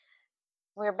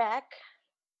We're back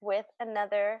with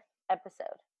another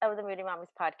episode of the Moody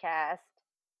Mommies podcast.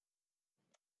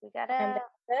 We got I'm a,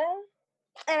 Becca.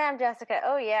 and I'm Jessica.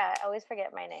 Oh yeah, I always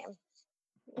forget my name.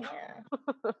 Yeah.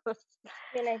 I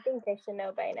mean, I think I should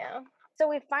know by now. So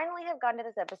we finally have gotten to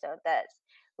this episode that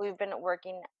we've been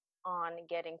working on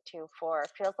getting to for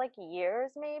feels like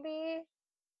years, maybe.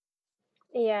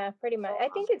 Yeah, pretty So much. I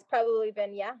long. think it's probably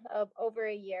been, over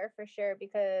a year for sure,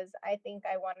 because I think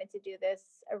I wanted to do this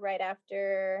right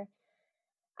after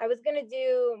I was going to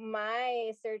do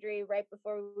my surgery right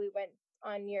before we went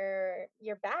on your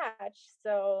batch.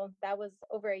 So that was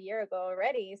over a year ago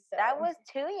already. That So, was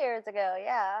 2 years ago.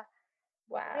 Yeah,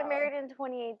 we got wow. married in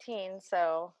 2018,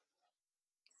 so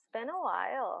it's been a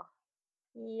while.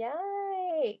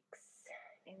 Yikes.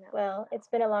 I know. Well, it's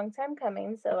been a long time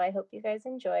coming, so I hope you guys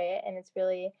enjoy it. And it's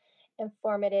really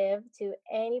informative to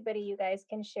anybody you guys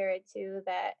can share it to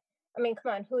that. I mean,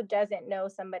 come on, who doesn't know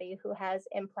somebody who has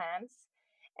implants?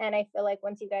 And I feel like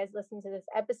once you guys listen to this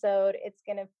episode, it's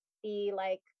going to be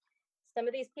like some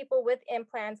of these people with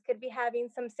implants could be having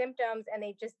some symptoms and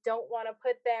they just don't want to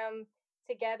put them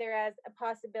together as a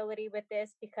possibility with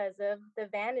this because of the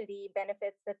vanity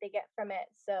benefits that they get from it.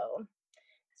 So,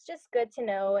 it's just good to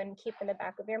know and keep in the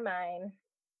back of your mind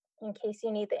in case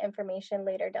you need the information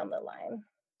later down the line.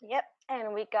 Yep,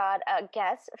 and we got a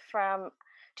guest from.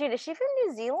 Dude, is she from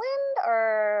New Zealand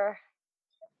or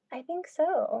I think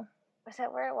so. was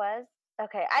that where it was?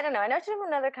 Okay, I don't know. I know she's from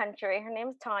another country. Her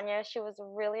name's Tanya. She was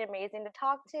really amazing to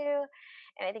talk to,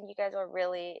 and I think you guys will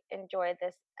really enjoy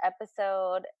this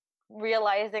episode.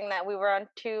 Realizing that we were on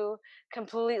two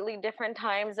completely different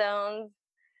time zones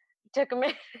took a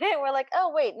minute. We're like,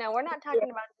 oh wait, no, we're not talking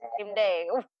about the same day.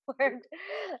 We're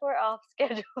we're off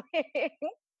scheduling.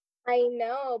 I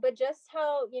know, but just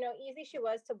how, easy she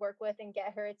was to work with and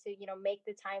get her to, make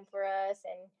the time for us,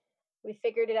 and we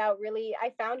figured it out really.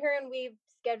 I found her and we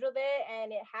scheduled it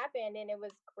and it happened and it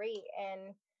was great,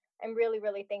 and I'm really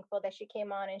really thankful that she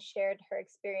came on and shared her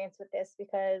experience with this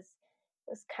because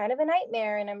it was kind of a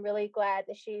nightmare, and I'm really glad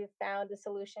that she found a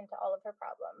solution to all of her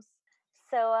problems.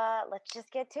 So let's just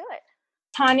get to it.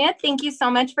 Tanya, thank you so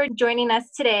much for joining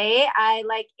us today. I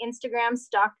Instagram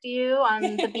stalked you on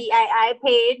the BII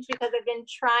page because I've been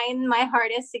trying my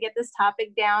hardest to get this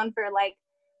topic down for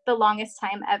the longest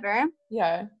time ever.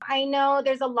 Yeah. I know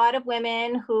there's a lot of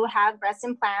women who have breast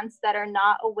implants that are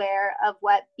not aware of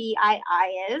what BII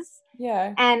is.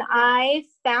 Yeah. And I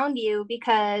found you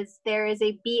because there is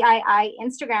a BII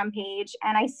Instagram page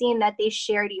and I seen that they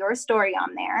shared your story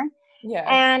on there. Yeah.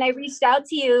 And I reached out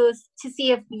to you to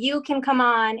see if you can come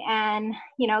on and,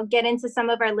 get into some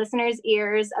of our listeners'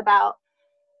 ears about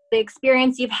the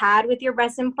experience you've had with your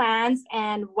breast implants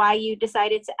and why you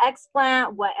decided to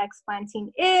explant, what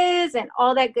explanting is, and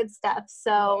all that good stuff.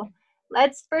 So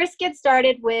let's first get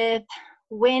started with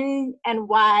when and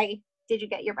why did you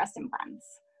get your breast implants?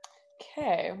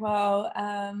 Okay, well,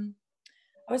 I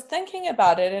was thinking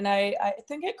about it and I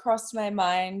think it crossed my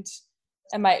mind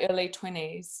in my early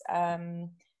 20s,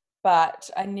 but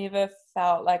I never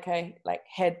felt like I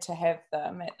had to have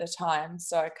them at the time,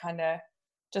 so I kind of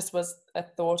just was a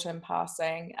thought in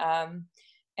passing.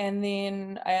 And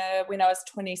then when I was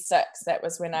 26, that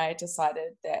was when I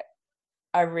decided that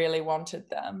I really wanted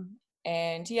them.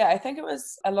 And yeah, I think it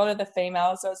was a lot of the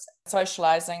females I was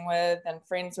socializing with and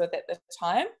friends with at the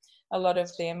time. A lot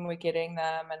of them were getting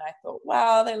them, and I thought,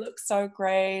 wow, they look so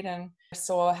great. And I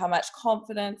saw how much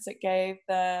confidence it gave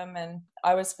them, and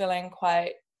I was feeling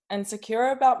quite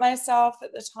insecure about myself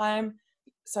at the time.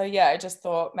 So yeah, I just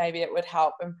thought maybe it would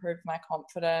help improve my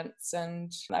confidence, and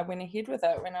I went ahead with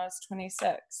it when I was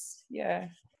 26. Yeah.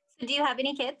 So do you have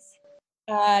any kids?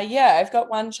 Yeah, I've got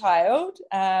one child.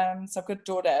 So I've got a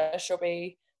daughter. She'll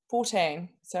be 14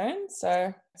 soon.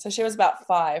 So she was about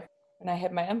 5 when I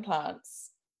had my implants.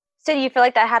 So do you feel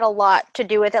like that had a lot to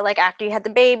do with it? Like after you had the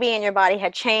baby and your body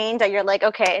had changed, that you're like,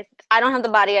 okay, I don't have the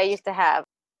body I used to have.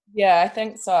 Yeah, I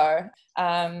think so.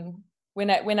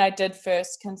 When I did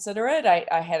first consider it,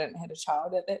 I hadn't had a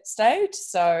child at that stage.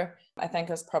 So I think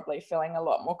I was probably feeling a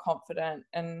lot more confident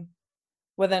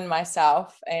within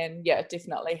myself, and yeah,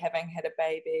 definitely having had a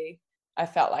baby, I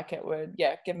felt like it would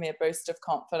give me a boost of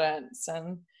confidence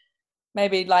and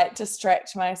maybe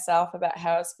distract myself about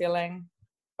how I was feeling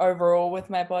overall with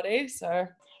my body. So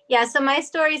yeah, so my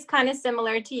story is kind of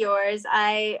similar to yours.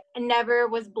 I never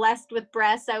was blessed with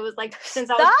breasts. I was since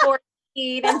I was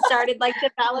 14 and started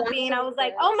developing, I was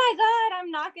like, oh my God, I'm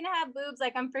not gonna have boobs.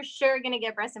 I'm for sure gonna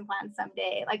get breast implants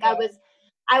someday.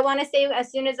 I want to say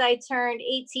as soon as I turned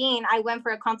 18, I went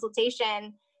for a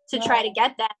consultation to try to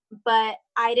get them, but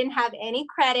I didn't have any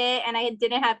credit and I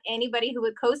didn't have anybody who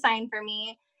would co-sign for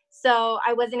me. So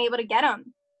I wasn't able to get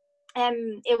them.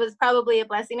 And it was probably a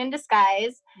blessing in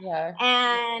disguise. Yeah.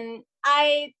 And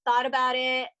I thought about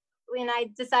it and I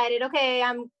decided, okay,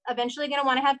 I'm eventually going to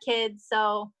want to have kids.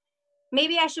 So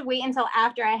maybe I should wait until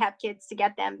after I have kids to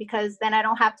get them, because then I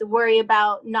don't have to worry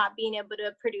about not being able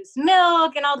to produce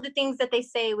milk and all the things that they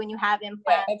say when you have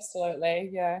implants. Yeah,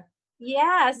 absolutely. Yeah.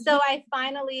 Yeah. So I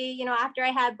finally, after I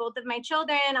had both of my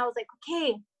children, I was like,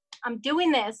 okay, I'm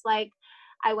doing this. Like,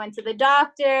 I went to the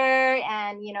doctor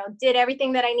and, did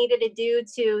everything that I needed to do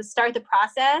to start the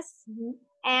process.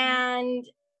 Mm-hmm. And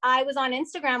I was on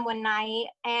Instagram one night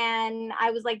and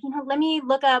I was like, let me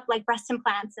look up like breast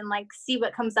implants and like see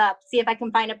what comes up, see if I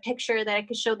can find a picture that I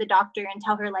could show the doctor and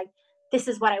tell her like, this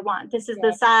is what I want. This is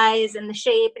the size and the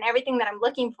shape and everything that I'm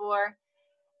looking for.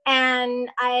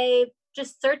 And I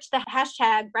just searched the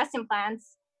hashtag breast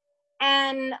implants,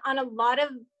 and on a lot of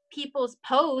people's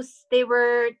posts, they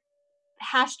were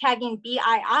hashtagging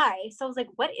BII. So I was like,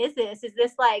 what is this? Is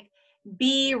this like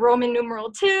B Roman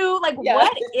numeral 2? Like,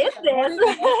 what is this?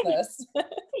 What is this?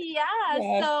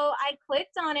 Yeah. So I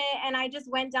clicked on it and I just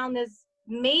went down this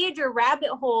major rabbit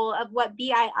hole of what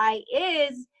BII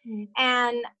is.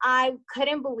 And I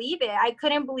couldn't believe it. I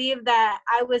couldn't believe that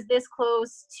I was this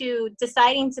close to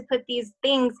deciding to put these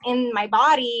things in my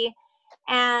body.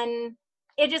 And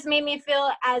it just made me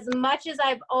feel, as much as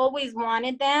I've always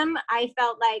wanted them, I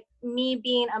felt like me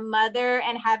being a mother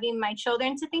and having my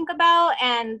children to think about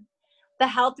and the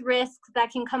health risks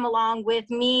that can come along with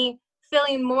me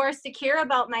feeling more secure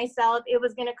about myself, it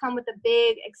was going to come with a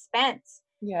big expense.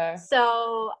 Yeah.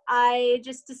 So I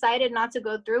just decided not to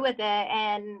go through with it.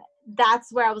 And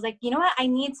that's where I was like, you know what? I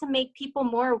need to make people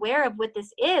more aware of what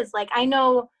this is. Like, I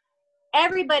know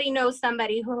everybody knows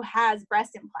somebody who has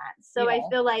breast implants. So I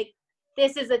feel like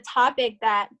this is a topic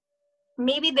that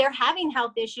maybe they're having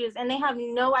health issues and they have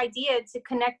no idea to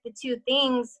connect the two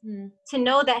things to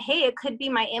know that, hey, it could be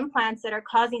my implants that are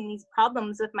causing these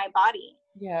problems with my body.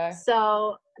 Yeah.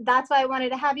 So that's why I wanted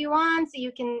to have you on, so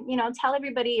you can, tell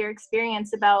everybody your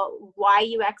experience about why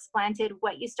you explanted,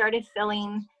 what you started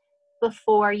feeling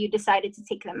before you decided to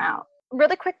take them out.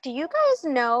 Really quick, do you guys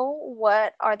know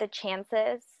what are the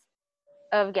chances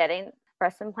of getting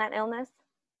breast implant illness?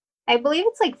 I believe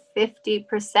it's like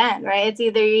 50%, right? It's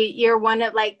either you're one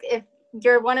of, like, if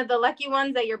you're one of the lucky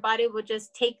ones that your body will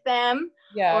just take them,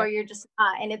 or you're just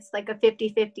not, and it's like a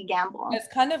 50-50 gamble. It's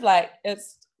kind of like,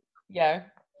 it's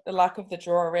the luck of the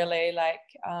draw, really. Like,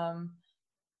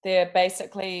 they're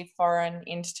basically foreign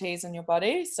entities in your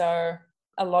body. So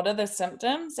a lot of the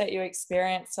symptoms that you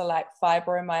experience are like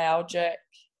fibromyalgic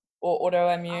or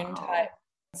autoimmune type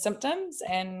symptoms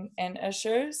and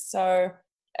issues. So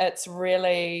it's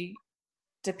really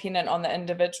dependent on the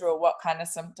individual what kind of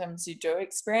symptoms you do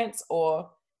experience or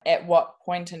at what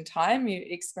point in time you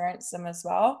experience them as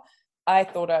well. I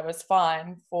thought I was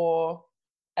fine for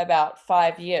about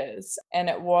 5 years, and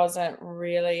it wasn't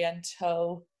really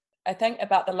until I think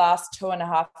about the last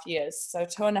 2.5 years. So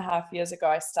 2.5 years ago,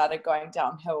 I started going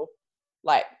downhill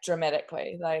like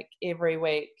dramatically. Like every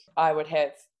week I would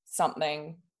have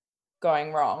something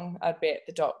going wrong. I'd be at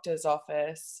the doctor's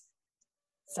office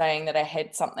saying that I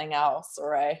had something else,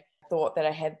 or I thought that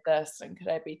I had this and could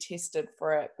I be tested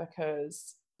for it,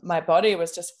 because my body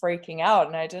was just freaking out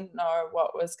and I didn't know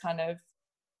what was kind of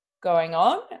going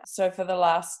on. So for the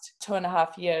last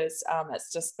 2.5 years,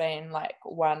 it's just been like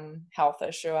one health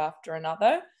issue after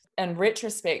another. In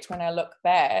retrospect, when I look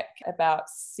back, about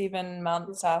 7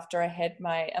 months after I had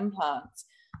my implants,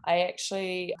 I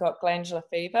actually got glandular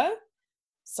fever.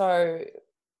 So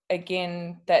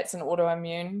again, that's an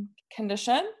autoimmune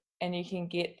condition, and you can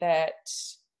get that,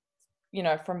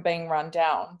 from being run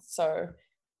down. So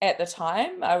at the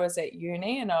time I was at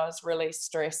uni and I was really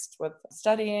stressed with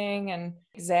studying and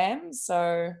exams.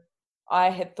 So I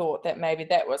had thought that maybe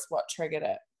that was what triggered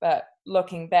it. But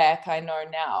looking back, I know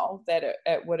now that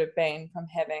it would have been from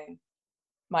having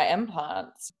my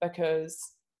implants, because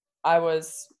I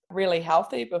was really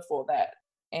healthy before that.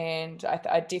 And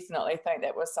I definitely think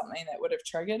that was something that would have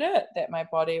triggered it, that my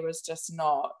body was just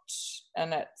not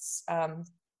in its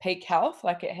peak health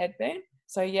like it had been.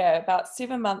 So yeah, about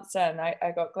 7 months in,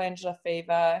 I got glandular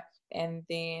fever, and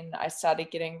then I started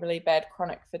getting really bad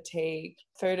chronic fatigue,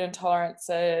 food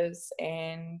intolerances,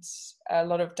 and a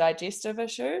lot of digestive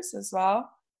issues as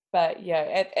well. But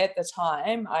yeah, at the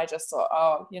time, I just thought,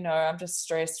 I'm just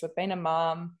stressed with being a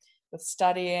mom, with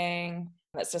studying.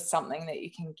 It's just something that you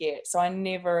can get. So I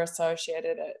never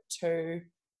associated it to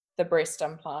the breast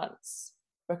implants.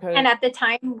 And at the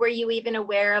time, were you even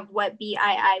aware of what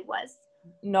BII was?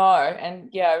 No, and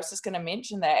yeah, I was just going to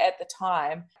mention that at the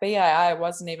time, BII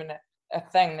wasn't even a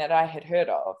thing that I had heard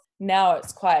of. now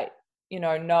it's quite,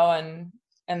 known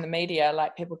in the media,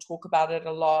 like people talk about it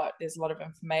a lot. There's a lot of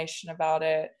information about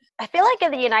it. I feel like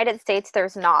in the United States,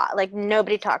 there's not. Like,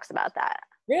 nobody talks about that.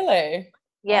 Really?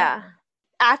 Yeah. Oh.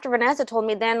 After Vanessa told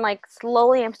me, then, like,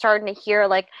 slowly I'm starting to hear,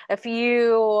 like, a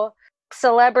few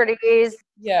celebrities.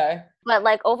 Yeah. But,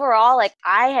 like, overall, like,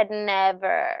 I had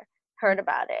never heard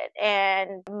about it.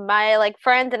 And my, like,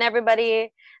 friends and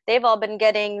everybody, they've all been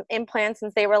getting implants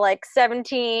since they were, like,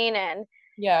 17. And,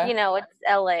 Yeah. it's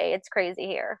LA. It's crazy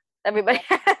here. Everybody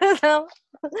has them.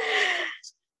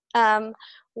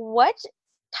 What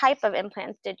type of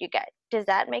implants did you get? Does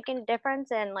that make any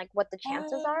difference in, like, what the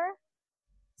chances are?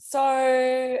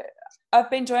 So I've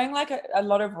been doing like a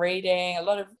lot of reading, a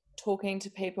lot of talking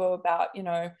to people about,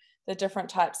 the different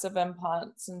types of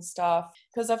implants and stuff.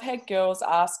 Because I've had girls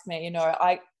ask me,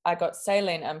 I got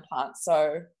saline implants,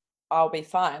 so I'll be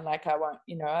fine. Like I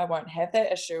won't have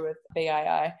that issue with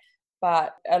BII.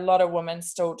 But a lot of women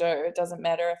still do. It doesn't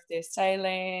matter if they're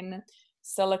saline,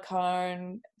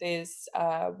 silicone. There's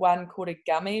one called a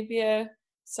gummy bear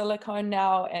silicone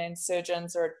now, and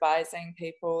surgeons are advising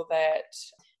people that,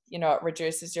 it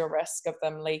reduces your risk of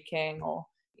them leaking or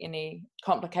any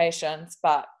complications.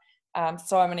 But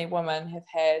so many women have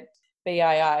had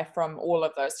BII from all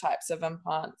of those types of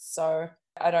implants. So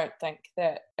I don't think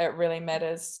that it really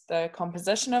matters the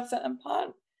composition of the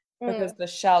implant, because the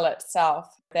shell itself,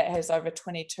 that has over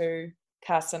 22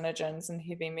 carcinogens and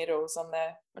heavy metals on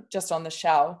the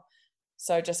shell.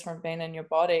 So just from being in your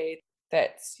body,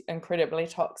 that's incredibly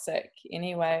toxic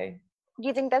anyway. Do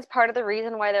you think that's part of the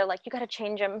reason why they're like, you got to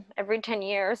change them every 10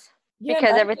 years? Yeah,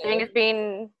 because maybe. everything is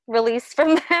being released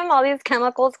from them, all these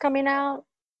chemicals coming out?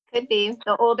 Could be.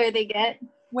 The older they get.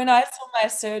 When I saw my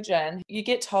surgeon, you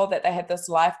get told that they have this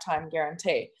lifetime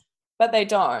guarantee, but they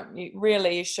don't.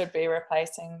 You should be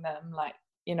replacing them like,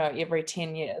 every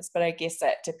 10 years. But I guess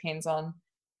that depends on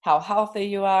how healthy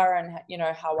you are and,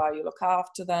 how well you look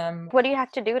after them. What do you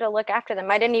have to do to look after them?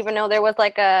 I didn't even know there was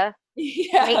like a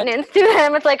Yeah. maintenance to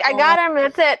them. It's like, I got them.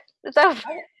 That's it. It's over.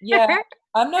 Yeah.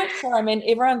 I'm not sure. I mean,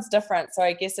 everyone's different. So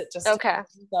I guess it just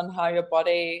depends on how your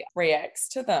body reacts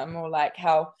to them, or like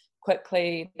how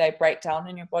quickly they break down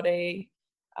in your body.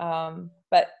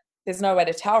 But there's no way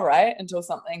to tell, right? Until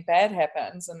something bad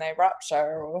happens and they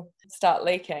rupture or start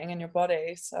leaking in your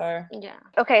body. So yeah.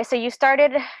 Okay, so you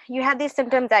had these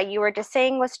symptoms that you were just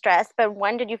saying was stress, but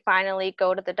when did you finally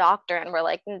go to the doctor and were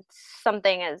like,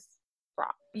 something is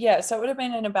wrong? Yeah, so it would have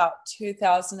been in about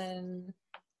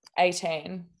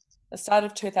 2018. The start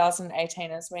of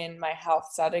 2018 is when my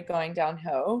health started going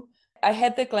downhill. I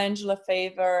had the glandular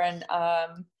fever and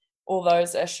all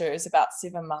those issues about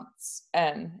 7 months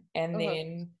in, and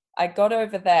then I got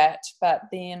over that, but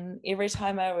then every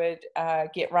time I would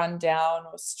get run down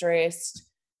or stressed,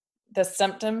 the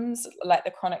symptoms like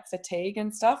the chronic fatigue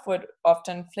and stuff would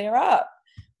often flare up,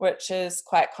 which is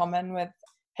quite common with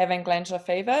having glandular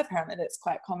fever. Apparently that's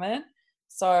quite common.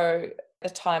 So at the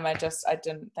time I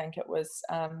didn't think it was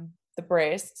the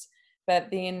breasts.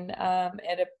 But then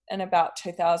in about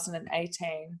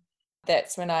 2018,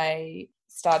 that's when I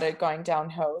started going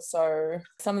downhill. So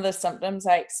some of the symptoms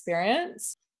I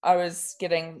experienced, I was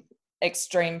getting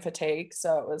extreme fatigue.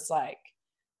 So it was like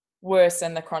worse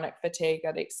than the chronic fatigue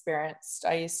I'd experienced.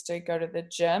 I used to go to the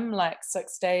gym like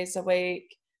 6 days a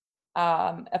week.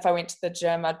 If I went to the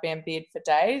gym, I'd be in bed for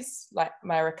days. Like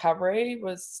my recovery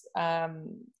was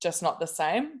just not the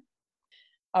same.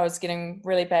 I was getting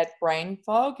really bad brain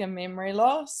fog and memory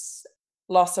loss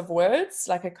of words.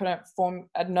 Like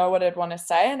I'd know what I'd want to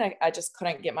say and I just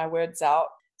couldn't get my words out.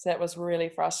 So that was really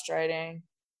frustrating.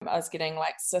 I was getting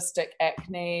like cystic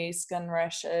acne, skin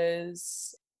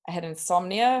rashes. I had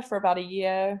insomnia for about a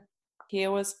year.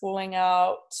 Hair was falling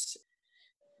out.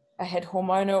 I had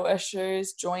hormonal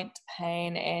issues, joint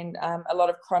pain, and a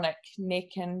lot of chronic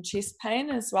neck and chest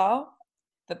pain as well.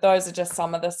 But those are just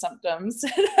some of the symptoms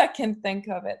that I can think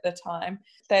of at the time.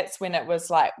 That's when it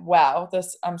was like, wow,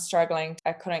 I'm struggling.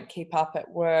 I couldn't keep up at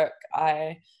work.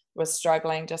 I was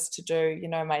struggling just to do,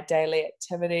 my daily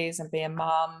activities and be a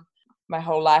mum. My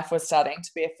whole life was starting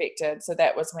to be affected. So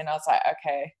that was when I was like,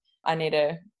 okay, I need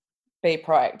to be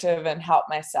proactive and help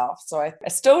myself. So I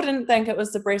still didn't think it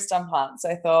was the breast implants.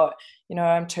 I thought,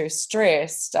 I'm too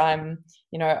stressed. I'm,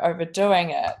 overdoing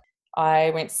it.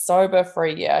 I went sober for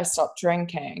a year. I stopped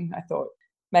drinking. I thought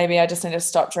maybe I just need to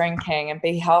stop drinking and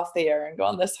be healthier and go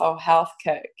on this whole health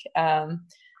kick.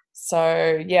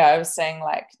 So yeah, I was seeing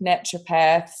like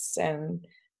naturopaths and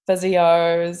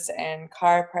physios and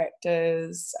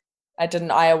chiropractors. I did an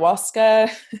ayahuasca.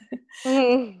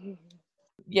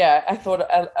 Yeah, I thought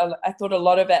a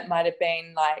lot of it might have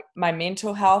been like my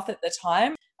mental health at the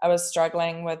time. I was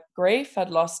struggling with grief. I'd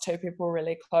lost 2 people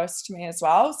really close to me as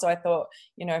well. So I thought,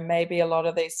 maybe a lot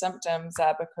of these symptoms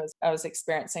are because I was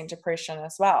experiencing depression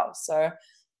as well. So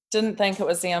didn't think it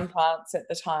was the implants at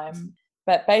the time.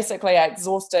 But basically, I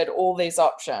exhausted all these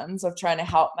options of trying to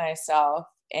help myself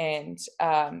and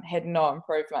had no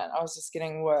improvement. I was just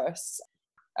getting worse.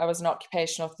 I was an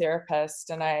occupational therapist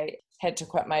and I had to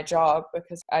quit my job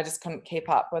because I just couldn't keep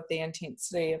up with the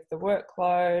intensity of the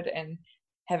workload and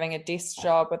having a desk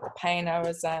job with the pain I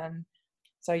was in.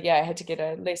 So I had to get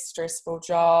a less stressful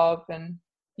job and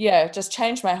just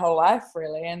changed my whole life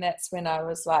really. And that's when I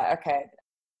was like, okay,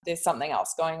 there's something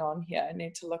else going on here. I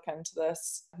need to look into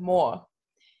this more.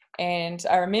 And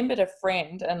I remembered a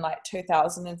friend in like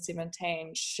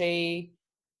 2017, she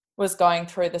was going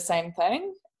through the same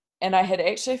thing. And I had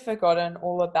actually forgotten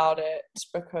all about it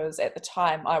because at the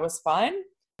time I was fine.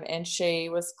 And she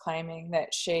was claiming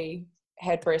that she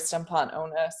had breast implant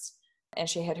illness and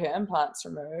she had her implants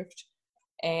removed.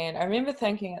 And I remember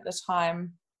thinking at the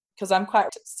time, because I'm quite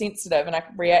sensitive and I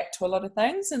react to a lot of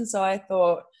things. And so I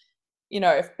thought,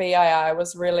 if BII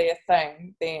was really a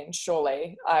thing, then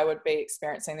surely I would be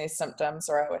experiencing these symptoms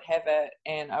or I would have it,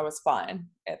 and I was fine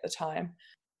at the time.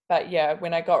 But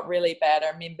when I got really bad,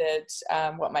 I remembered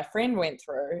what my friend went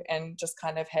through and just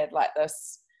kind of had like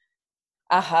this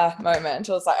aha moment.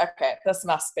 I was like, okay, this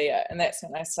must be it. And that's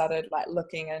when I started like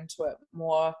looking into it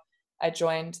more. I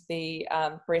joined the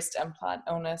breast implant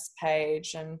illness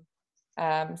page and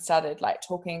started like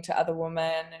talking to other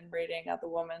women and reading other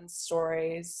women's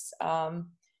stories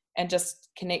and just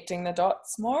connecting the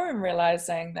dots more and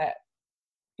realizing that,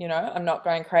 I'm not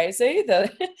going crazy,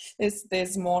 that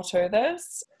there's more to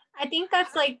this. I think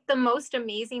that's like the most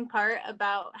amazing part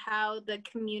about how the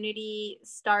community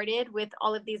started, with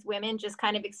all of these women just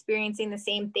kind of experiencing the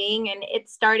same thing. And it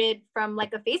started from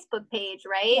like a Facebook page,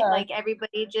 right? Yeah. Like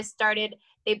everybody just started,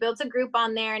 they built a group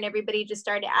on there and everybody just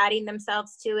started adding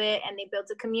themselves to it. And they built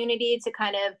a community to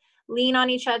kind of lean on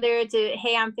each other to,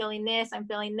 hey, I'm feeling this, I'm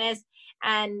feeling this.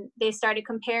 And they started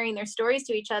comparing their stories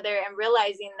to each other and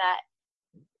realizing that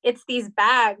it's these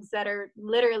bags that are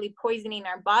literally poisoning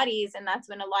our bodies. And that's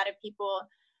when a lot of people,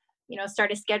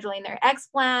 started scheduling their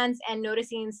explants and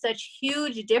noticing such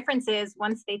huge differences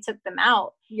once they took them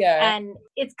out. Yeah. And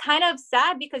it's kind of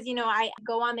sad because, I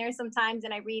go on there sometimes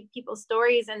and I read people's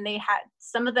stories and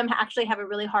some of them actually have a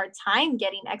really hard time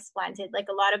getting explanted. Like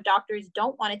a lot of doctors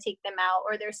don't want to take them out,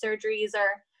 or their surgeries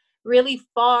are really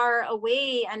far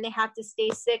away and they have to stay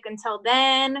sick until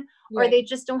then, or they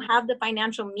just don't have the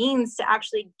financial means to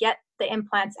actually get the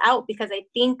implants out, because I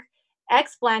think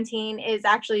explanting is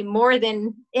actually more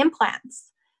than implants.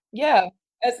 Yeah,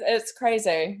 it's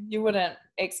crazy. You wouldn't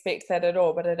expect that at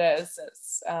all, but it is.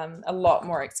 It's a lot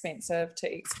more expensive to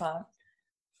explant,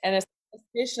 and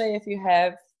especially if you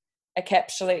have a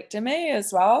capsulectomy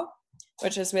as well,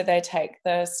 which is where they take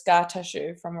the scar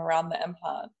tissue from around the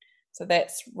implant. So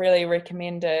that's really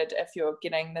recommended if you're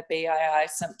getting the BII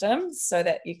symptoms, so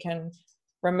that you can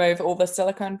remove all the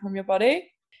silicone from your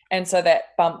body. And so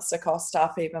that bumps the cost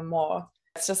up even more.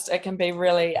 It can be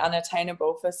really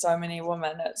unattainable for so many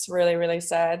women. It's really, really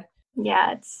sad.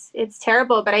 Yeah, it's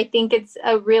terrible, but I think it's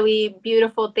a really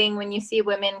beautiful thing when you see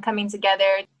women coming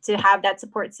together to have that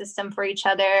support system for each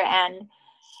other. And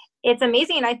it's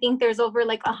amazing. I think there's over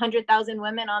like 100,000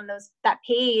 women on that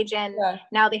page, and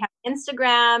now they have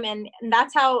Instagram, and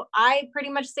that's how I pretty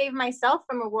much saved myself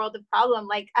from a world of problem.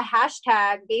 Like a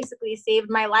hashtag basically saved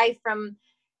my life from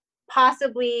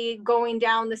possibly going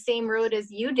down the same road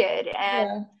as you did.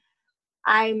 And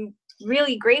I'm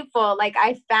really grateful. Like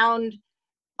I found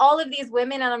all of these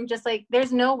women and I'm just like,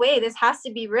 there's no way, this has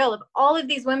to be real. If all of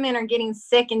these women are getting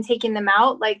sick and taking them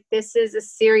out, like this is a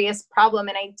serious problem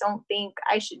and I don't think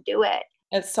I should do it.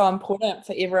 It's so important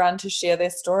for everyone to share their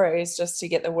stories just to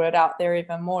get the word out there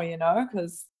even more,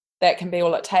 because that can be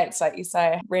all it takes. Like you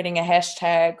say, reading a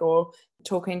hashtag or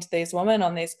talking to these women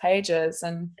on these pages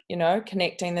and,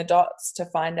 connecting the dots to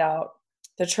find out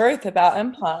the truth about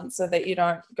implants so that you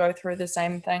don't go through the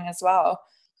same thing as well.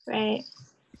 Right.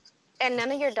 And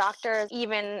none of your doctors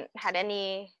even had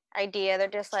any idea. They're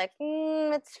just like,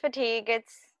 it's fatigue.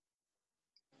 It's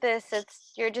this.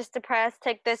 You're just depressed.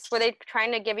 Take this. Were they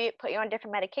trying to put you on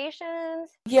different medications?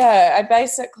 Yeah,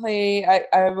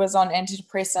 I was on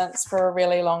antidepressants for a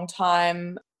really long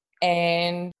time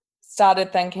and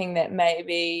started thinking that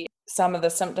maybe some of the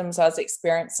symptoms I was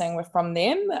experiencing were from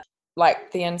them,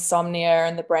 like the insomnia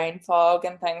and the brain fog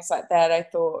and things like that. I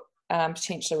thought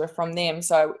potentially were from them.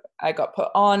 So I got put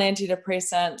on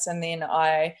antidepressants and then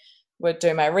I would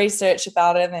do my research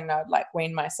about it and I'd like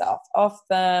wean myself off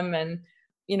them. And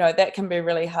you know, that can be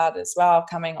really hard as well,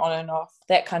 coming on and off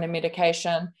that kind of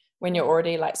medication when you're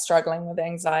already like struggling with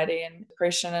anxiety and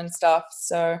depression and stuff.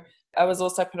 So I was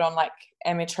also put on like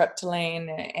amitriptyline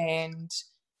and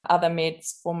other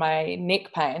meds for my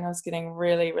neck pain. I was getting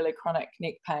really, really chronic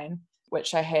neck pain,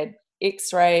 which I had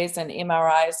x-rays and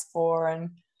MRIs for,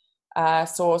 and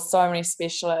saw so many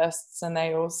specialists, and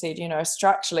they all said, you know,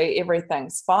 structurally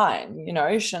everything's fine, you know,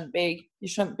 you shouldn't be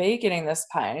getting this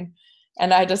pain.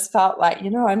 And I just felt like, you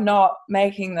know, I'm not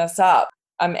making this up.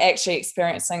 I'm actually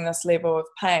experiencing this level of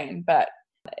pain. But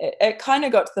it kind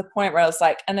of got to the point where I was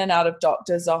like in and out of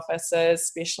doctors' offices,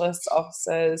 specialist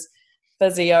offices,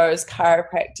 physios,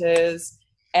 chiropractors,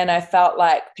 and I felt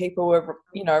like people were,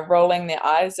 you know, rolling their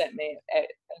eyes at me at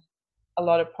a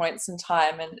lot of points in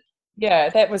time. And yeah,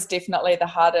 that was definitely the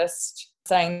hardest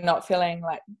thing, not feeling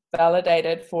like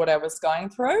validated for what I was going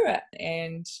through,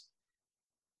 and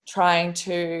trying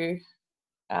to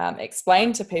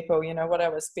explain to people, you know, what I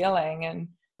was feeling, and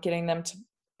getting them to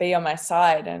be on my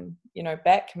side and, you know,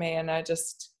 back me. And I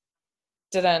just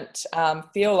didn't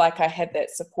feel like I had that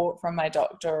support from my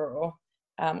doctor or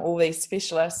all these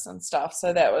specialists and stuff.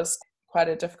 So that was quite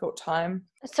a difficult time.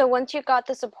 So once you got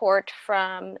the support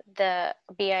from the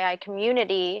BII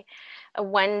community,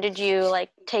 when did you like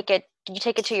take it? Did you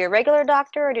take it to your regular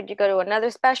doctor, or did you go to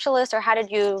another specialist, or how did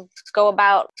you go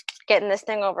about getting this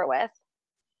thing over with?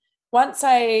 Once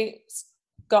I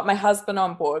got my husband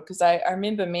on board, because I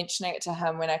remember mentioning it to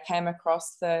him when I came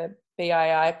across the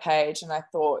BII page, and I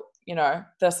thought, you know,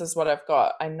 this is what I've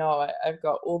got. I know it. I've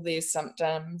got all these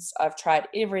symptoms. I've tried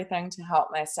everything to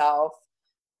help myself.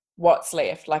 What's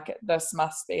left? Like, this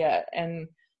must be it. And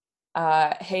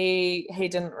he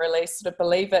didn't really sort of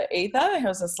believe it either. He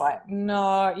was just like,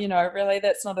 no, you know, really,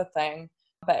 that's not a thing.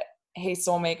 But he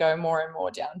saw me go more and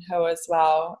more downhill as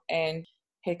well, and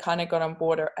he kind of got on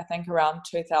board, I think, around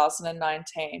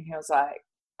 2019. He was like,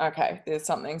 okay, there's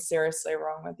something seriously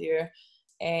wrong with you.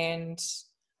 And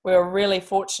we were really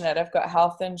fortunate. I've got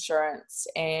health insurance,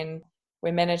 and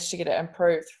we managed to get it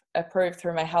approved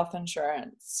through my health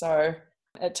insurance. So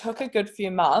it took a good few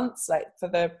months, like, for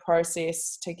the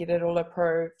process to get it all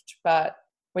approved, but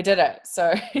we did it.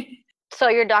 So So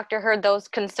your doctor heard those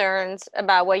concerns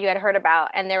about what you had heard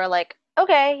about, and they were like,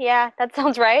 okay, yeah, that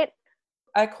sounds right.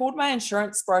 I called my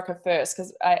insurance broker first,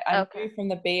 because I knew from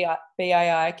the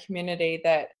BII community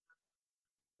that,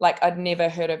 like, I'd never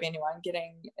heard of anyone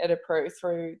getting it approved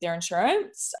through their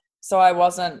insurance. So I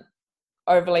wasn't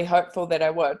overly hopeful that I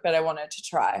would, but I wanted to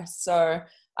try. So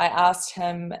I asked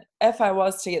him, if I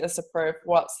was to get this approved,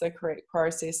 what's the correct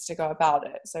process to go about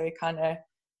it? So he kind of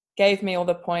gave me all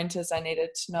the pointers I needed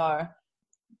to know.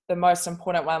 The most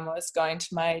important one was going to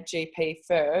my GP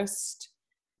first,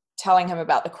 telling him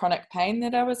about the chronic pain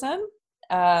that I was in,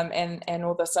 and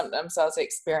all the symptoms I was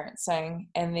experiencing.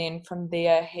 And then from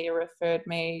there, he referred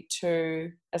me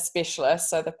to a specialist,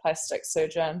 so the plastic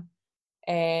surgeon.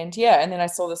 And then I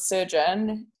saw the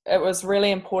surgeon. It was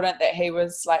really important that he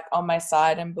was like on my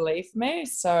side and believed me.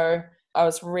 So I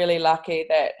was really lucky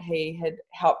that he had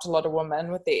helped a lot of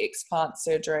women with their explant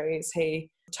surgeries. He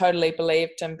totally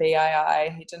believed in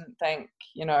BII. He didn't think,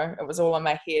 you know, it was all in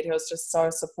my head. He was just so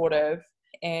supportive.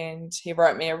 And he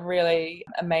wrote me a really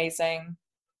amazing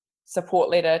support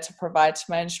letter to provide to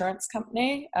my insurance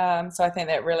company. So I think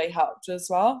that really helped as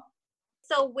well.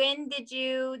 So when did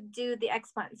you do the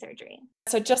explant surgery?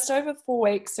 So just over 4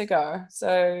 weeks ago.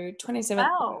 So 27th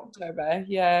of October.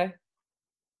 Yeah.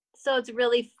 So it's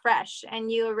really fresh,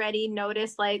 and you already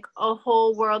noticed like a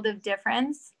whole world of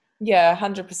difference. Yeah,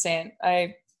 100%.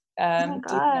 I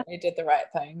definitely did the right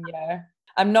thing. Yeah.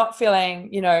 I'm not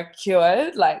feeling, you know,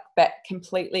 cured, like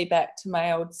completely back to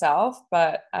my old self,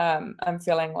 but I'm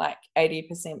feeling like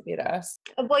 80% better.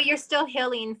 Well, you're still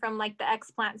healing from like the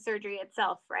explant surgery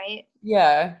itself, right?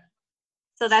 Yeah.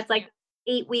 So that's like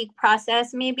 8-week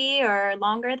process maybe, or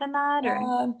longer than that,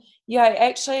 or? Yeah,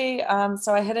 actually,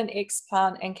 so I had an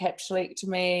explant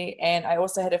encapsulectomy, and I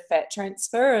also had a fat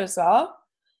transfer as well.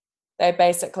 They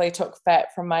basically took fat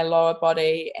from my lower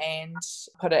body and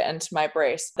put it into my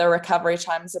breast. The recovery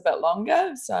time is a bit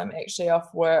longer, so I'm actually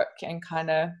off work and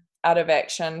kind of out of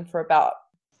action for about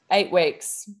 8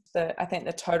 weeks. I think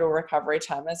the total recovery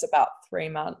time is about 3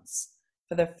 months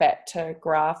for the fat to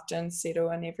graft and settle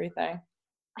and everything.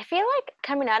 I feel like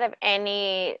coming out of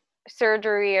any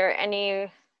surgery or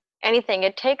anything,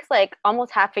 it takes like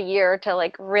almost half a year to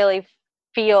like really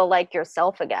feel like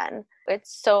yourself again.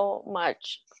 It's so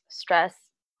much stress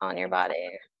on your body.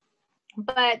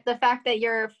 But the fact that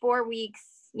you're 4 weeks,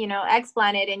 you know,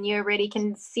 explanted, and you already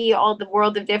can see all the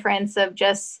world of difference of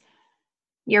just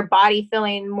your body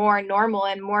feeling more normal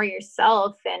and more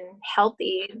yourself and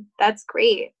healthy. That's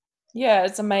great. Yeah,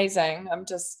 it's amazing. I'm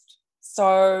just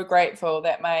so grateful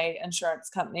that my insurance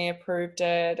company approved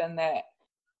it and that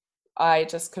I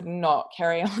just could not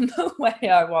carry on the way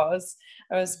I was.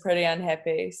 I was pretty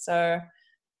unhappy. So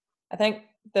I think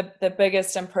the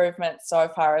biggest improvement so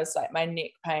far is like my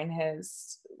neck pain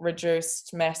has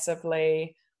reduced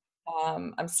massively.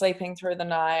 I'm sleeping through the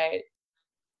night.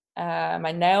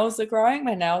 My nails are growing.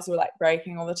 My nails were like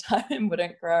breaking all the time and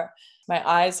wouldn't grow. My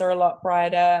eyes are a lot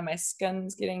brighter. My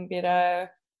skin's getting better.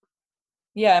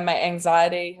 Yeah, my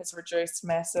anxiety has reduced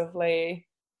massively.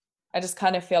 I just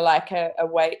kind of feel like a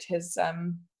weight has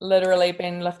literally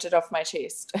been lifted off my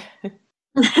chest.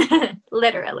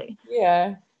 Literally.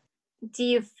 Yeah. Do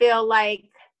you feel like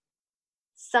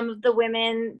some of the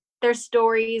women, their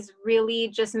stories really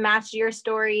just match your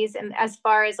stories, and as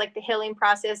far as like the healing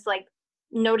process, like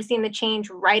noticing the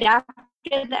change right after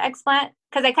the explant?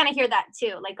 Because I kind of hear that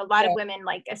too, like a lot of women,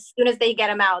 like as soon as they get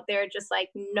them out, they're just like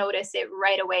notice it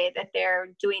right away that they're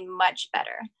doing much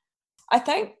better. I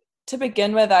think to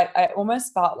begin with, I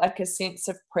almost felt like a sense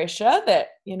of pressure that,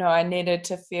 you know, I needed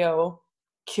to feel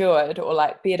cured or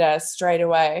like better straight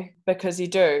away, because you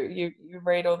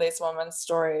read all these women's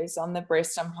stories on the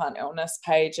breast implant illness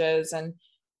pages, and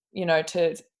you know,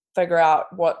 to figure out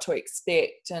what to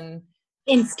expect and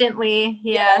instantly.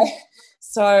 Yeah.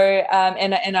 So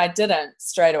and I didn't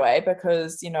straight away,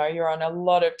 because you know, you're on a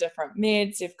lot of different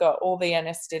meds, you've got all the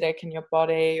anesthetic in your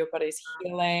body's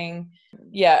healing.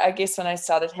 Yeah, I guess when I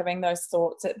started having those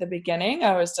thoughts at the beginning,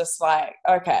 I was just like,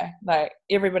 okay, like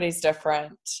everybody's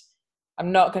different.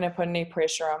 I'm not going to put any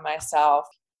pressure on myself.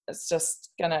 It's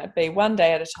just going to be one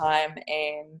day at a time.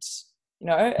 And, you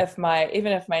know,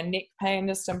 even if my neck pain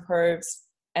just improves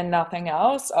and nothing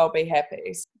else, I'll be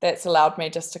happy. That's allowed me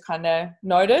just to kind of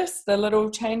notice the little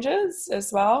changes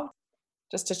as well,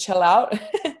 just to chill out.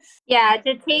 Yeah,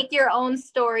 to take your own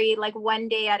story like one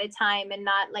day at a time, and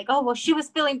not like, oh, well, she was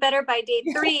feeling better by day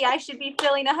 3. I should be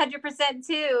feeling 100%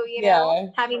 too, you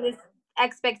know, having this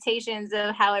expectations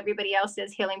of how everybody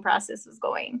else's healing process was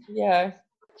going. Yeah.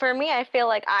 For me, I feel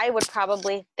like I would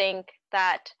probably think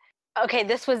that, okay,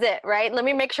 this was it, right? Let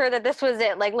me make sure that this was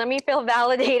it. Like, let me feel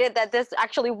validated that this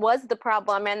actually was the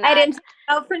problem, and that I didn't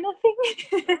out for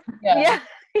nothing. Yeah.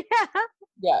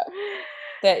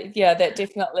 That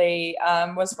definitely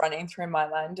was running through my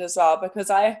mind as well, because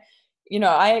I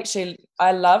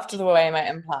loved the way my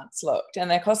implants looked, and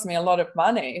they cost me a lot of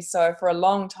money. So for a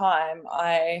long time,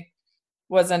 I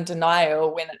was in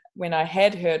denial when I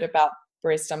had heard about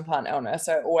breast implant illness.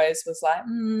 I always was like,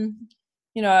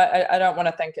 you know, I don't want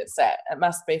to think it's that. It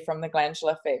must be from the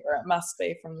glandular fever. It must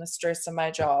be from the stress of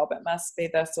my job. It must be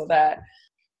this or that,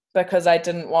 because I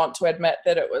didn't want to admit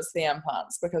that it was the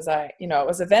implants, because it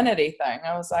was a vanity thing.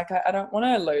 I was like, I don't want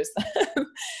to lose them.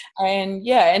 And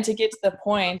to get to the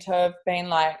point of being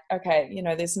like, okay, you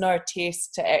know, there's no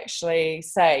test to actually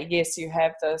say, yes, you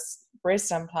have this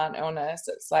breast implant illness.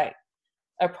 It's like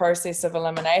a process of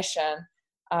elimination.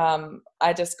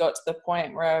 I just got to the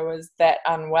point where I was that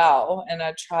unwell, and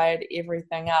I tried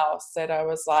everything else that I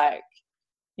was like,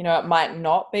 you know, it might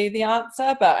not be the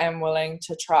answer, but I'm willing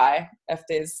to try if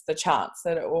there's the chance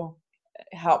that it will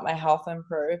help my health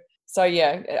improve. So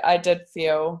yeah, I did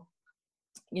feel,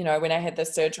 you know, when I had the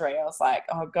surgery, I was like,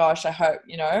 oh gosh, I hope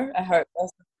this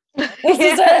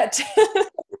is it.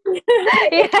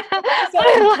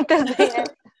 I want this to be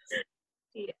it.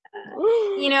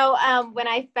 You know, when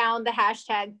I found the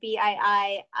hashtag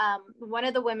BII, one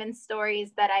of the women's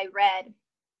stories that I read,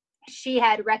 she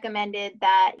had recommended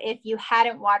that if you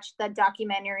hadn't watched the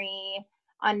documentary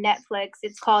on Netflix,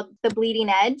 it's called The Bleeding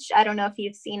Edge. I don't know if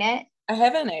you've seen it. I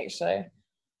haven't actually.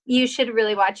 You should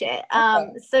really watch it.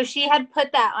 So she had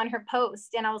put that on her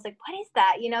post, and I was like, what is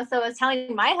that? You know, so I was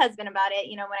telling my husband about it.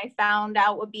 You know, when I found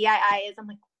out what BII is, I'm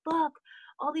like, look,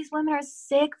 all these women are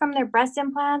sick from their breast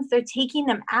implants. They're taking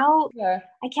them out. Yeah.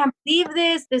 I can't believe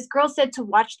this. This girl said to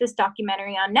watch this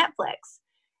documentary on Netflix.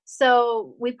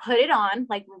 So we put it on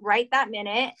like right that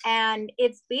minute. And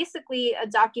it's basically a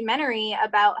documentary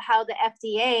about how the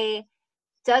FDA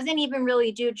doesn't even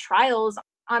really do trials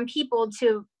on people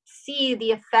to see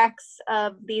the effects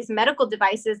of these medical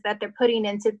devices that they're putting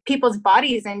into people's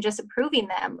bodies and just approving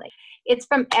them. Like, it's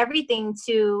from everything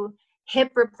to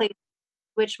hip replacement,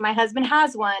 which my husband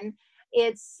has one.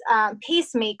 It's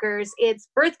pacemakers, it's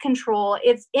birth control,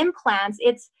 it's implants,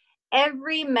 it's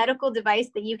every medical device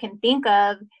that you can think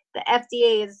of. The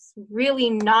FDA is really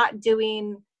not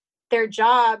doing their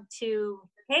job to,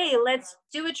 hey, let's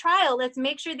do a trial. Let's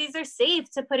make sure these are safe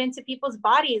to put into people's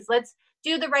bodies. Let's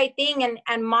do the right thing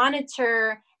and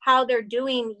monitor how they're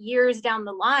doing years down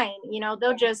the line. You know,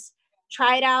 they'll just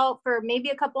try it out for maybe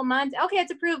a couple months. Okay,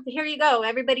 it's approved. Here you go.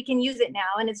 Everybody can use it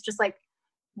now. And it's just like,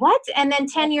 what? And then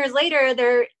 10 years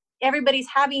later, everybody's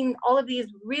having all of these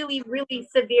really, really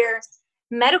severe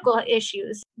medical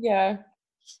issues. Yeah.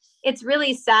 It's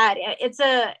really sad.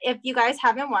 If you guys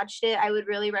haven't watched it, I would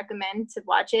really recommend to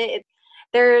watch it.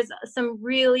 There's some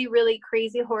really, really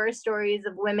crazy horror stories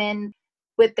of women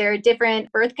with their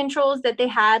different birth controls that they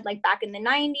had like back in the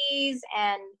 90s.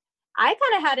 And I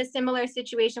kind of had a similar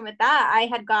situation with that. I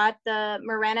had got the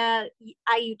Mirena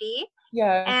IUD.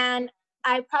 Yeah. And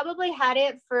I probably had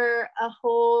it for a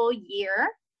whole year,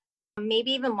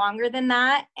 maybe even longer than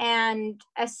that. And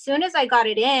as soon as I got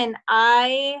it in,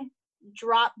 I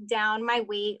dropped down my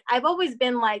weight. I've always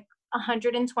been like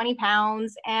 120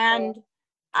 pounds, and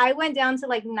I went down to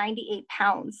like 98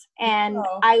 pounds, and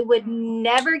I would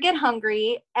never get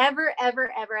hungry, ever,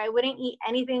 ever, ever. I wouldn't eat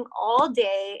anything all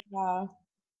day. Wow.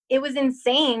 It was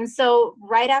insane. So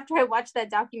right after I watched that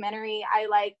documentary, I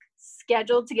like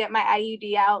scheduled to get my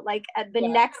IUD out like at the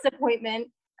next appointment.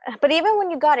 But even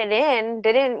when you got it in,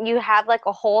 didn't you have like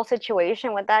a whole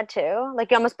situation with that too?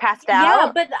 Like you almost passed out?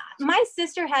 Yeah, but my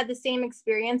sister had the same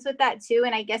experience with that too.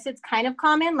 And I guess it's kind of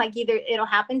common, like either it'll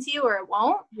happen to you or it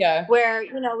won't. Yeah. Where,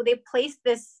 you know, they place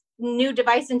this new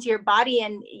device into your body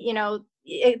and, you know,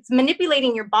 it's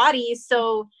manipulating your body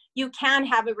so you can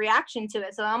have a reaction to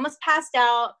it. So I almost passed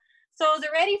out. So I was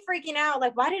already freaking out,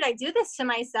 like, why did I do this to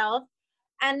myself?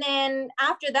 And then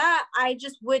after that, I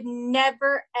just would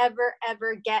never, ever,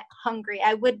 ever get hungry.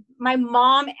 My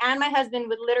mom and my husband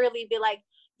would literally be like,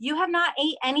 you have not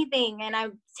ate anything. And I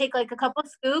would take like a couple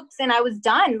scoops and I was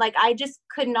done. Like I just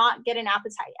could not get an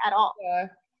appetite at all. Yeah.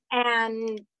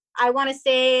 And I want to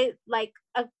say like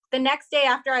the next day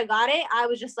after I got it, I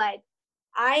was just like,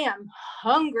 I am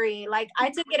hungry. Like I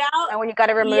took it out. And when you got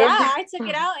it removed? Yeah, I took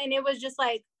it out and it was just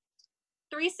like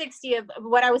 360 of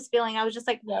what I was feeling. I was just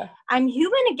like, I'm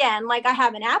human again. Like I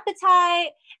have an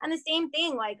appetite. And the same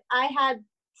thing, like I had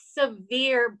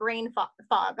severe brain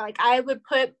fog. Like I would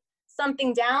put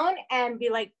something down and be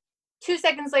like 2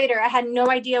 seconds later, I had no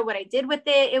idea what I did with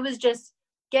it. It was just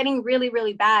getting really,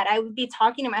 really bad. I would be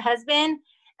talking to my husband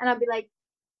and I'd be like,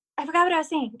 I forgot what I was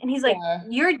saying. And he's like,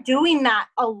 you're doing that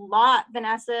a lot,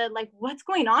 Vanessa. Like, what's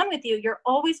going on with you? You're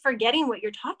always forgetting what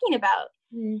you're talking about.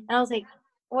 And I was like,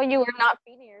 well, you were not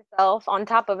feeding yourself on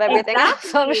top of everything else.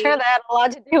 So I'm sure that had a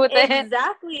lot to do with it.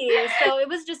 Exactly. So it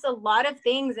was just a lot of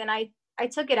things. And I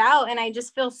took it out and I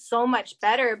just feel so much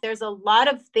better. There's a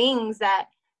lot of things that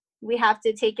we have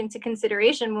to take into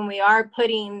consideration when we are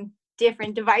putting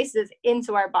different devices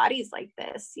into our bodies like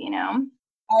this, you know?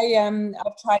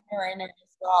 I've tried Mirena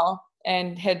as well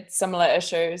and had similar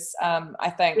issues.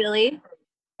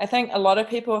 I think a lot of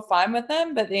people are fine with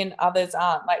them, but then others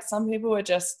aren't. Like some people are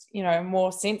just, you know,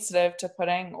 more sensitive to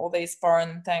putting all these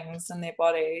foreign things in their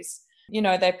bodies. You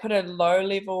know, they put a low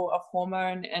level of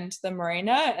hormone into the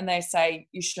Mirena and they say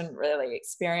you shouldn't really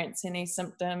experience any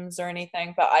symptoms or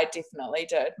anything, but I definitely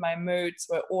did. My moods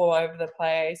were all over the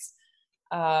place.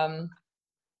 I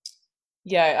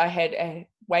had a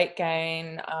weight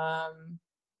gain.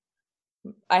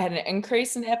 I had an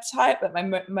increase in appetite, but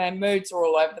my moods were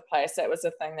all over the place. That was the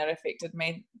thing that affected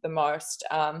me the most.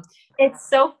 It's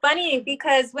so funny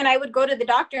because when I would go to the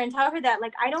doctor and tell her that,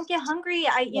 like, I don't get hungry.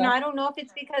 I don't know if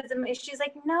it's because she's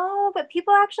like, no, but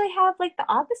people actually have like the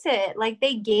opposite. Like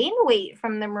they gain weight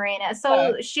from the Mirena.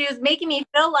 So she was making me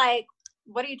feel like,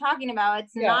 what are you talking about?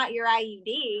 It's not your IUD,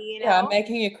 you know? Yeah,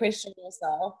 making you question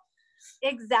yourself.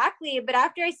 Exactly. But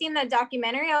after I seen that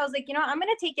documentary, I was like, you know, I'm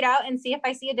going to take it out and see if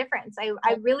I see a difference.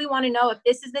 I really want to know if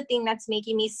this is the thing that's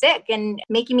making me sick and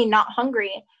making me not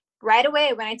hungry. Right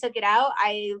away, when I took it out,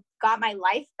 I got my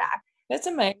life back. That's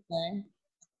amazing.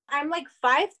 I'm like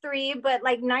 5'3", but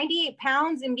like 98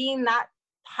 pounds and being that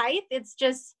height, it's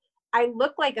just, I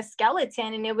look like a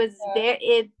skeleton and it was there.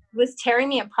 It was tearing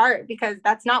me apart because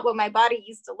that's not what my body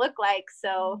used to look like.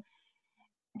 So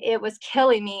it was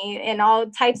killing me in all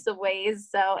types of ways.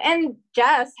 So, and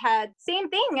Jess had same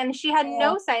thing and she had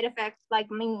no side effects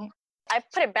like me. I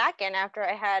put it back in after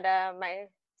I had my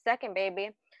second baby.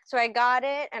 So I got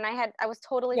it and I was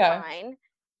totally fine.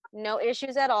 No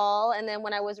issues at all. And then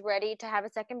when I was ready to have a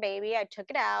second baby, I took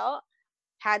it out,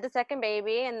 had the second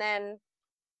baby. And then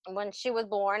when she was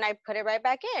born, I put it right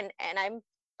back in and I'm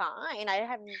fine. I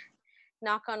have,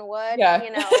 knock on wood,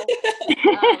 you know,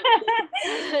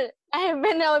 I've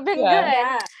been good.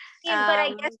 Yeah. But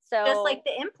I guess just like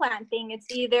the implant thing, it's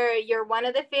either you're one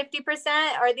of the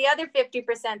 50% or the other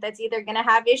 50% that's either going to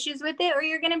have issues with it or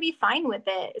you're going to be fine with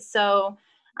it. So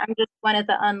I'm just one of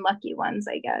the unlucky ones,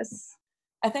 I guess.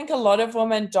 I think a lot of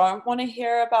women don't want to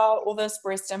hear about all this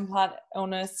breast implant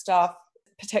illness stuff,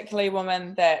 particularly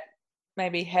women that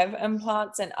maybe have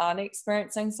implants and aren't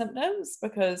experiencing symptoms,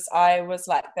 because I was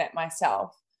like that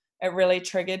myself. It really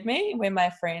triggered me when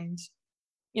my friend,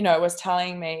 was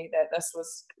telling me that this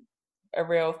was a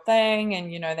real thing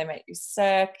and, they make you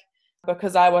sick,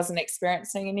 because I wasn't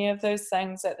experiencing any of those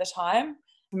things at the time.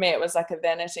 For me, it was like a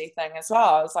vanity thing as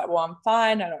well. I was like, well, I'm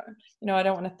fine. I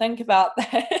don't want to think about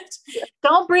that.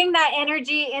 Don't bring that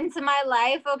energy into my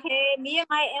life, okay? Me and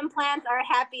my implants are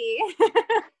happy.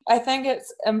 I think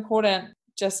it's important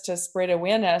just to spread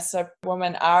awareness so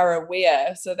women are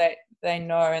aware, so that they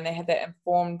know and they have that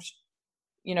informed,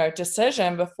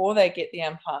 decision before they get the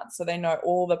implant, so they know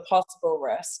all the possible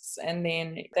risks, and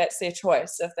then that's their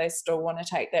choice if they still want to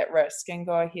take that risk and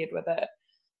go ahead with it.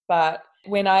 But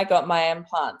when I got my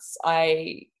implants,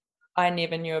 I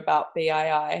never knew about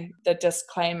BII. The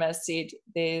disclaimer said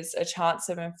there's a chance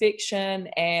of infection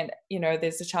and,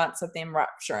 there's a chance of them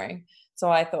rupturing. So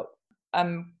I thought,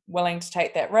 I'm willing to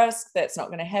take that risk. That's not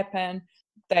going to happen.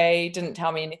 They didn't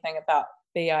tell me anything about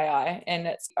BII. And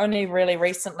it's only really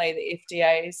recently the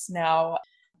FDA's now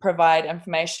provide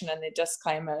information in their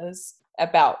disclaimers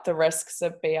about the risks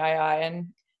of BII and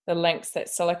the links that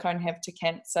silicone have to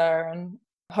cancer. And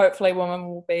hopefully women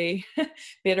will be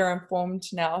better informed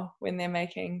now when they're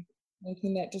making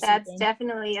that decision. That's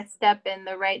definitely a step in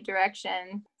the right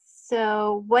direction.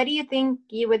 So what do you think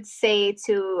you would say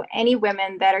to any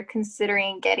women that are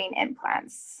considering getting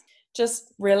implants?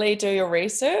 Just really do your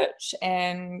research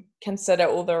and consider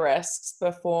all the risks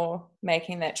before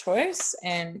making that choice.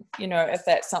 And, if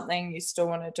that's something you still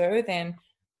want to do, then,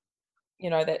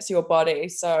 that's your body.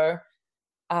 So,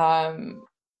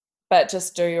 but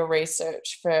just do your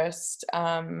research first.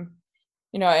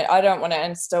 I don't want to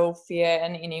instill fear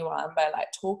in anyone by like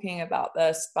talking about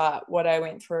this, but what I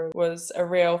went through was a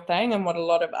real thing and what a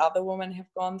lot of other women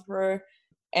have gone through.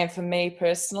 And for me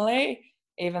personally,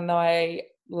 even though I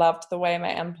loved the way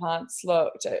my implants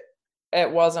looked,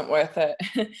 it wasn't worth it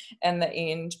in the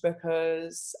end,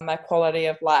 because my quality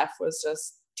of life was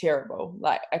just terrible.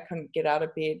 Like I couldn't get out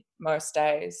of bed most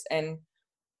days, and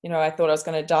I thought I was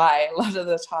going to die a lot of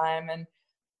the time, and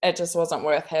it just wasn't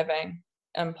worth having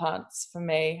implants for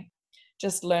me.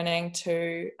 Just learning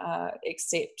to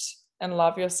accept and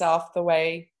love yourself the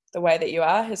way that you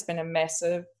are has been a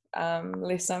massive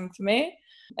lesson for me.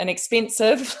 An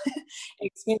expensive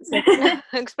expensive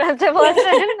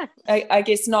lesson. I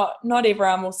guess not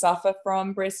everyone will suffer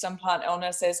from breast implant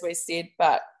illness, as we said,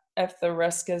 but if the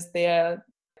risk is there,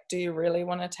 do you really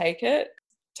want to take it?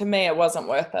 To me, it wasn't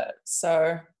worth it.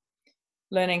 So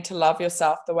learning to love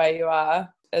yourself the way you are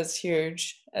is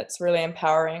huge. It's really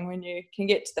empowering when you can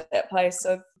get to that place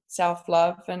of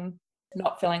self-love and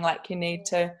not feeling like you need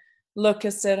to look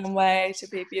a certain way to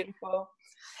be beautiful.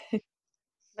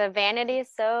 The vanity is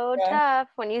so tough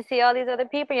when you see all these other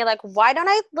people. You're like, why don't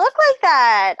I look like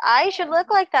that? I should look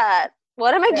like that.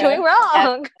 What am I doing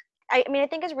wrong? I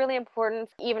think it's really important,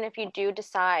 even if you do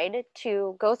decide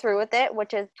to go through with it,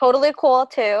 which is totally cool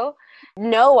too,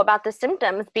 know about the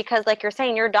symptoms, because like you're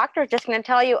saying, your doctor is just going to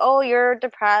tell you, oh, you're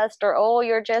depressed, or oh,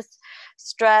 you're just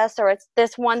stressed, or it's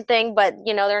this one thing, but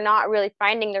they're not really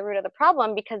finding the root of the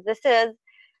problem, because this is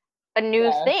a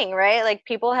new thing, right? Like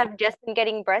people have just been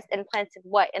getting breast implants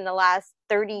in the last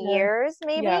 30 years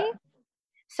maybe.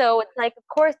 So it's like, of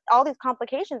course, all these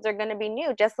complications are going to be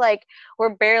new, just like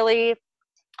we're barely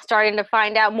starting to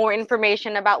find out more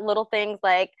information about little things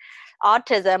like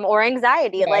autism or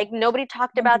anxiety. Like nobody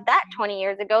talked about that 20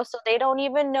 years ago, so they don't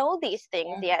even know these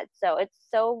things yet. So it's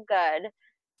so good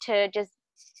to just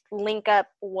link up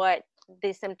what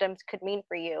these symptoms could mean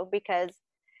for you, because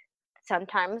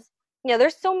sometimes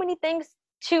there's so many things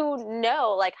to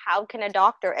know. Like, how can a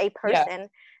doctor, a person,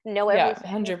 know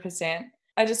everything? 100%.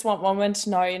 I just want women to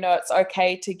know, it's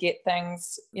okay to get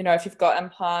things, if you've got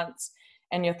implants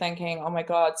and you're thinking, oh my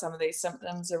God, some of these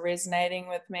symptoms are resonating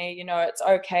with me, it's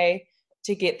okay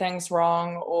to get things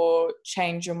wrong or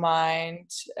change your mind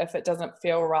if it doesn't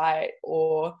feel right,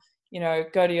 or,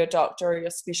 go to your doctor or your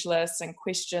specialist and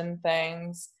question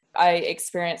things. I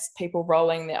experienced people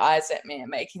rolling their eyes at me and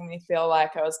making me feel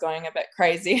like I was going a bit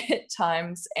crazy at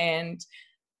times. And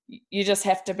you just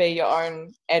have to be your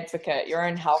own advocate, your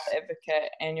own health advocate,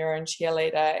 and your own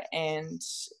cheerleader. And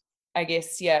I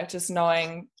guess, just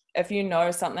knowing if you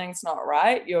know something's not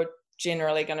right, you're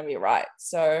generally going to be right.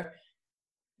 So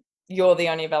you're the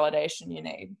only validation you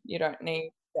need. You don't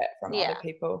need that from other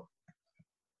people.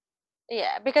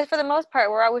 Yeah, because for the most part,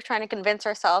 we're always trying to convince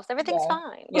ourselves everything's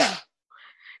fine. Yeah.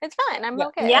 It's fine. I'm Yeah.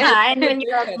 okay. Yeah, and when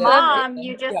you're a It is. mom,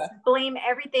 you just Yeah. blame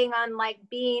everything on like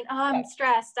being, oh, I'm Yeah.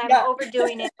 stressed, I'm Yeah.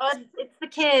 overdoing it. Oh, it's the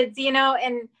kids, you know,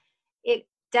 and it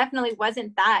definitely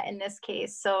wasn't that in this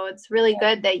case. So it's really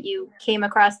good that you came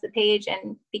across the page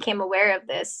and became aware of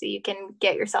this so you can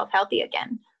get yourself healthy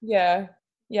again. Yeah.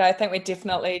 Yeah, I think we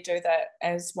definitely do that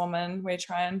as women. We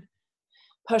try and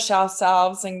push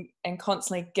ourselves and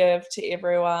constantly give to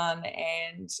everyone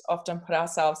and often put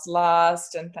ourselves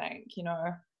last and think, you know,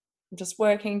 I'm just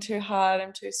working too hard,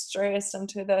 I'm too stressed, I'm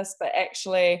too this. But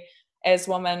actually, as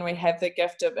women, we have the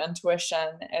gift of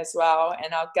intuition as well,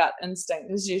 and our gut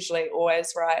instinct is usually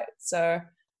always right. So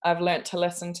I've learnt to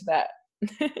listen to that.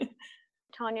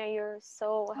 Tanya, you're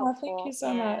so Oh, helpful. thank you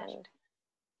so much.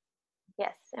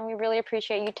 Yes, and we really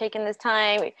appreciate you taking this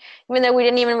time, even though we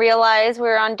didn't even realize we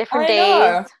were on different I days.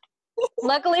 know.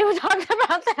 Luckily, we talked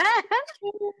about that.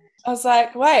 I was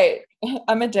like, wait,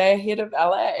 I'm a day ahead of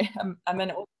LA. I'm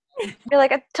in. You're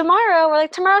like, tomorrow. We're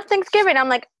like, tomorrow's Thanksgiving. I'm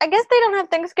like, I guess they don't have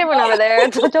Thanksgiving over there.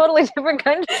 It's a totally different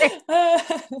country.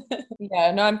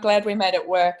 Yeah, no, I'm glad we made it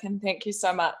work, and thank you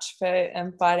so much for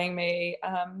inviting me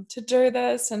to do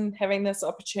this and having this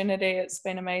opportunity. It's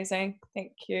been amazing.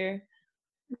 Thank you.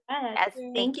 Yes,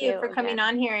 thank you for coming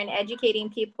on here and educating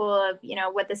people of, you know,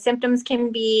 what the symptoms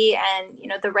can be and, you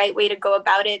know, the right way to go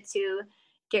about it to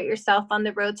get yourself on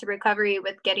the road to recovery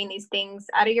with getting these things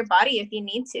out of your body if you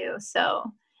need to.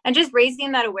 So, and just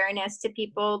raising that awareness to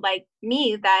people like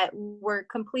me that were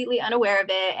completely unaware of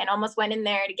it and almost went in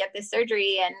there to get this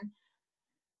surgery. And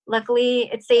luckily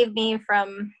it saved me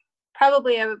from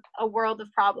probably a world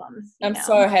of problems. I'm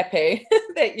so happy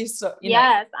that you saw.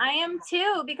 Yes, I am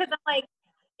too, because I'm like,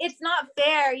 it's not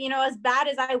fair, you know, as bad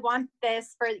as I want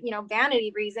this for, you know,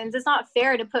 vanity reasons, it's not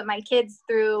fair to put my kids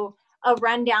through a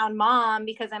rundown mom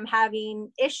because I'm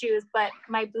having issues, but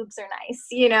my boobs are nice,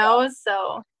 you know?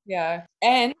 So yeah.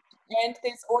 And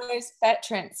there's always fat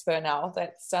transfer now.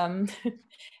 That's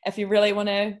if you really want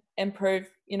to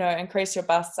improve, you know, increase your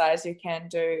bust size, you can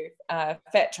do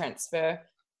fat transfer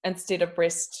instead of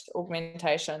breast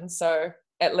augmentation. So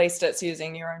at least it's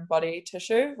using your own body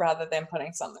tissue rather than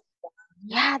putting something.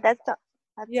 Yeah, that sounds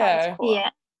cool. Yeah,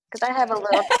 because I have a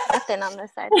little nothing on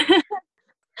this side.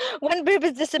 One boob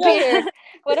has disappeared.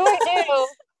 What do I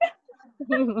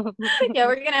do? Yeah,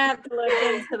 we're gonna have to look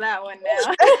into that one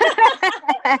now.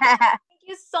 Thank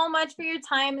you so much for your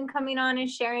time and coming on and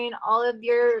sharing all of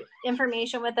your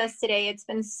information with us today. It's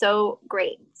been so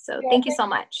great. So thank you so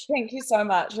much. Thank you so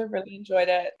much. I really enjoyed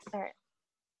it. All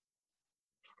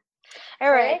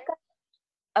right.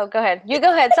 Oh, go ahead. You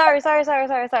go ahead. Sorry. Sorry,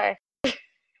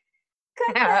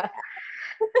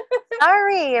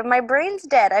 my brain's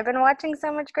dead. I've been watching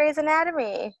so much Grey's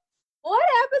Anatomy. What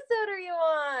episode are you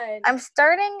on? I'm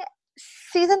starting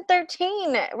season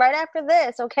 13 right after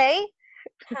this, okay?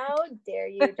 How dare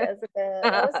you, Jessica?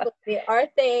 That was supposed to be our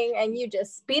thing, and you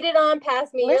just speeded on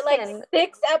past me. You're like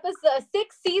 6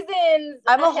 seasons.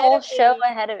 I'm a whole show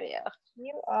ahead of you.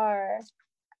 You are.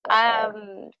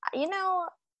 You know,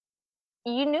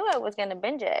 you knew I was gonna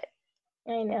binge it.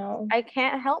 I know. I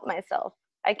can't help myself.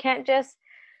 I can't just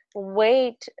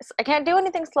wait. I can't do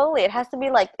anything slowly. It has to be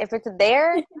like, if it's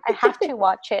there, I have to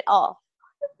watch it all.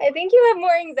 I think you have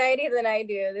more anxiety than I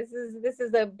do. This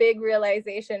is a big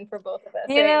realization for both of us.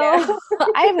 You know,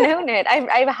 I've known it.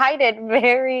 I've hide it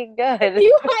very good.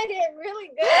 You hide it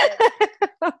really good.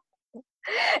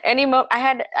 I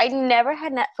never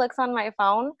had Netflix on my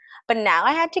phone, but now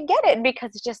I had to get it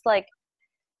because it's just like,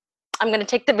 I'm going to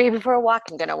take the baby for a walk.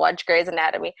 I'm going to watch Grey's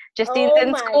Anatomy. Justine's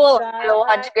in school. I'm going to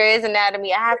watch Grey's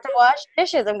Anatomy. I have to wash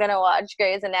dishes. I'm going to watch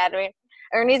Grey's Anatomy.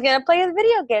 Ernie's going to play his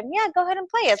video game. Yeah, go ahead and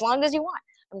play as long as you want.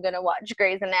 I'm going to watch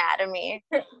Grey's Anatomy.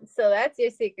 So that's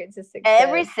your secret to success.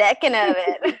 Every second of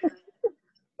it.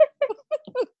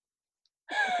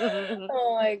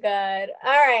 Oh my God.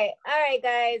 All right,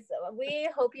 guys. We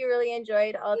hope you really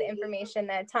enjoyed all the information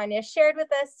that Tanya shared with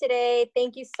us today.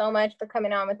 Thank you so much for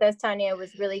coming on with us, Tanya. It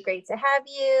was really great to have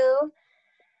you.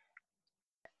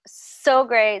 So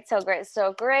great.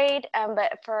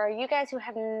 But for you guys who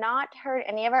have not heard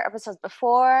any of our episodes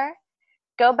before,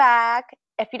 go back.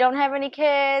 If you don't have any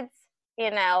kids,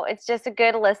 you know, it's just a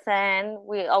good listen.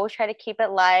 We always try to keep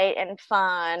it light and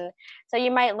fun. So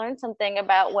you might learn something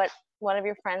about what one of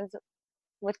your friends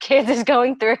with kids is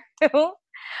going through.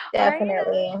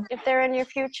 Definitely. Or, if they're in your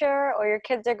future or your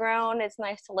kids are grown, it's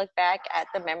nice to look back at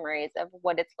the memories of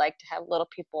what it's like to have little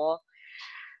people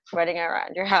running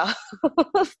around your house.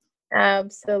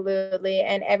 Absolutely.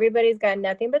 And everybody's got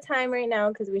nothing but time right now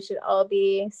because we should all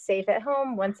be safe at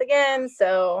home once again.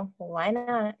 So why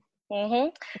not?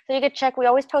 So you could check. We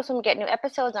always post when we get new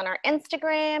episodes on our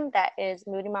Instagram. That is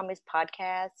Moody Mommies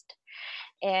Podcast.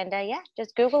 And yeah,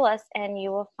 just Google us and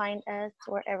you will find us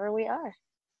wherever we are.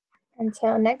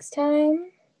 Until next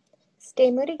time,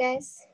 stay moody, guys.